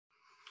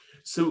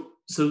So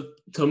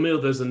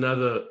Tamil, there's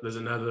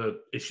another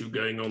issue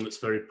going on that's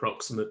very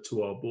proximate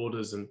to our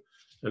borders, and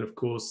of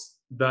course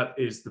that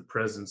is the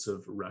presence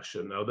of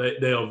Russia. Now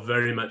they are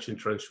very much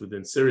entrenched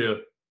within Syria.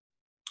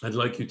 I'd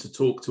like you to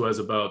talk to us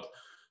about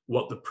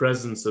what the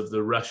presence of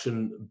the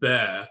Russian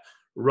bear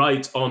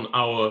right on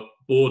our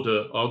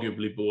border,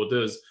 arguably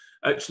borders,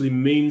 actually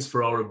means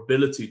for our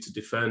ability to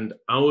defend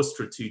our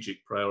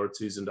strategic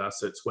priorities and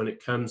assets when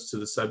it comes to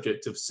the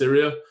subject of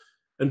Syria,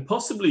 and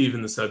possibly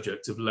even the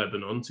subject of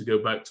Lebanon, to go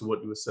back to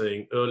what you were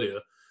saying earlier.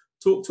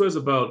 Talk to us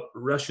about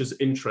Russia's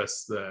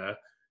interests there,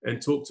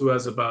 and talk to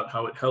us about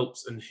how it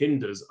helps and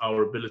hinders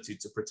our ability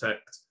to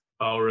protect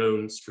our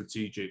own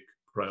strategic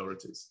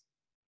priorities.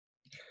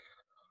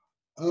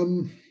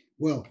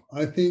 Well,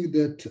 I think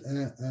that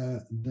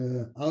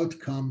the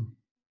outcome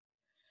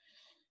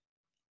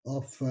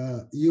of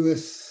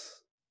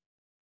US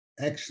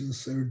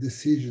actions or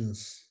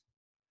decisions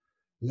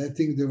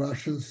letting the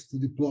Russians to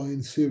deploy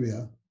in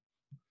Syria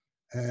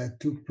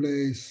took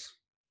place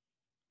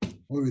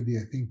already,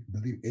 I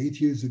believe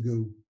 8 years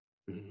ago.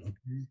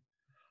 Okay.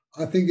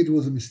 I think it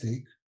was a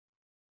mistake.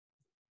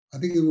 I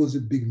think it was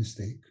a big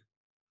mistake.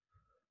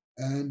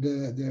 And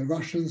the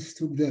Russians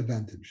took the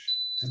advantage.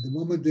 And the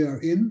moment they are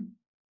in,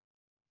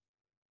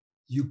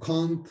 you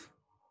can't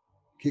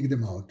kick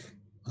them out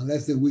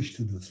unless they wish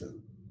to do so.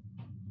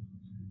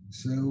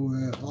 So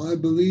I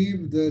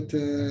believe that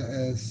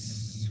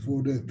as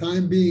for the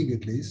time being,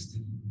 at least,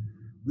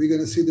 we're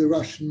going to see the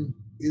Russian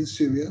in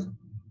Syria.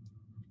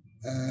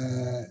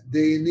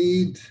 They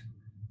need,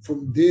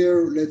 from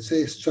their, let's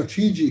say,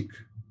 strategic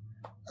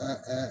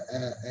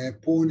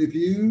point of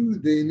view,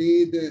 they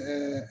need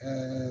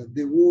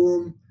the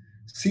warm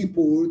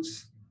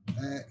seaports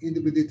in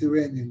the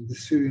Mediterranean, the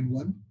Syrian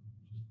one,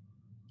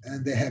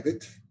 and they have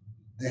it.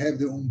 They have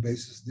their own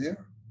bases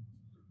there.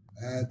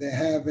 They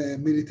have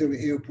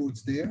military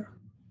airports there,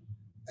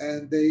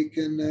 and they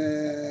can,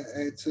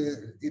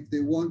 if they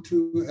want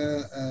to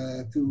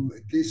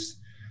at least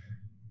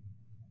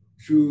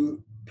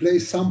to play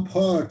some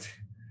part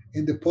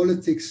in the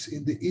politics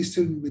in the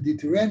Eastern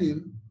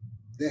Mediterranean,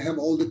 they have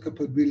all the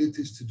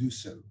capabilities to do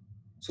so.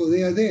 So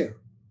they are there.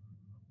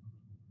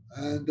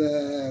 And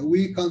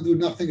we can't do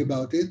nothing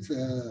about it.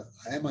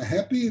 Am I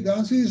happy? The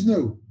answer is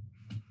no.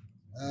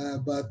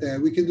 But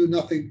we can do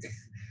nothing.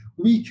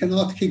 We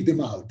cannot kick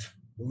them out,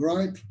 all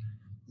right?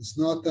 It's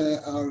not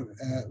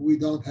we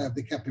don't have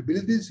the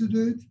capabilities to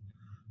do it.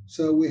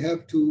 So we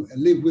have to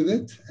live with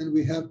it, and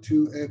we have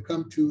to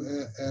come to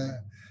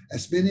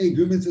as many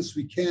agreements as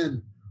we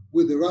can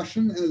with the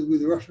Russian and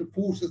with the Russian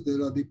forces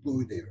that are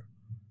deployed there.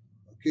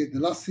 Okay, the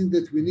last thing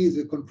that we need is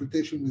a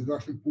confrontation with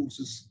Russian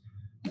forces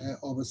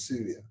over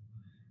Syria.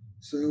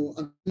 So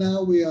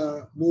now we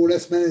are more or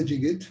less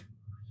managing it.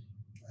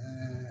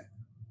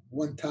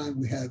 One time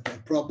we had a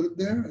problem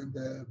there,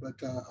 but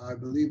I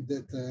believe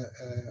that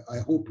I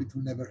hope it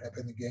will never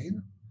happen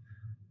again.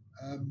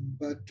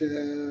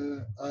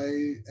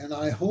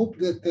 I hope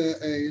that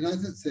the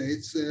United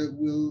States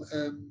will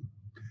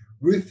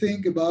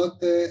rethink about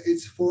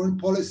its foreign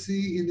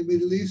policy in the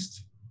Middle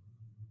East.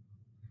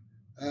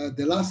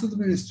 The last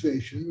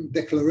administration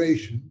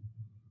declaration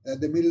that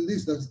the Middle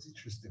East doesn't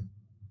interest them.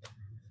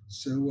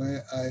 So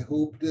I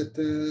hope that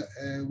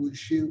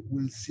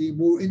we'll see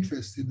more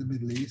interest in the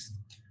Middle East,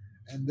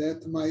 and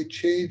that might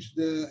change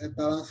the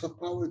balance of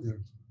power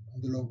there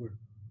on the long run.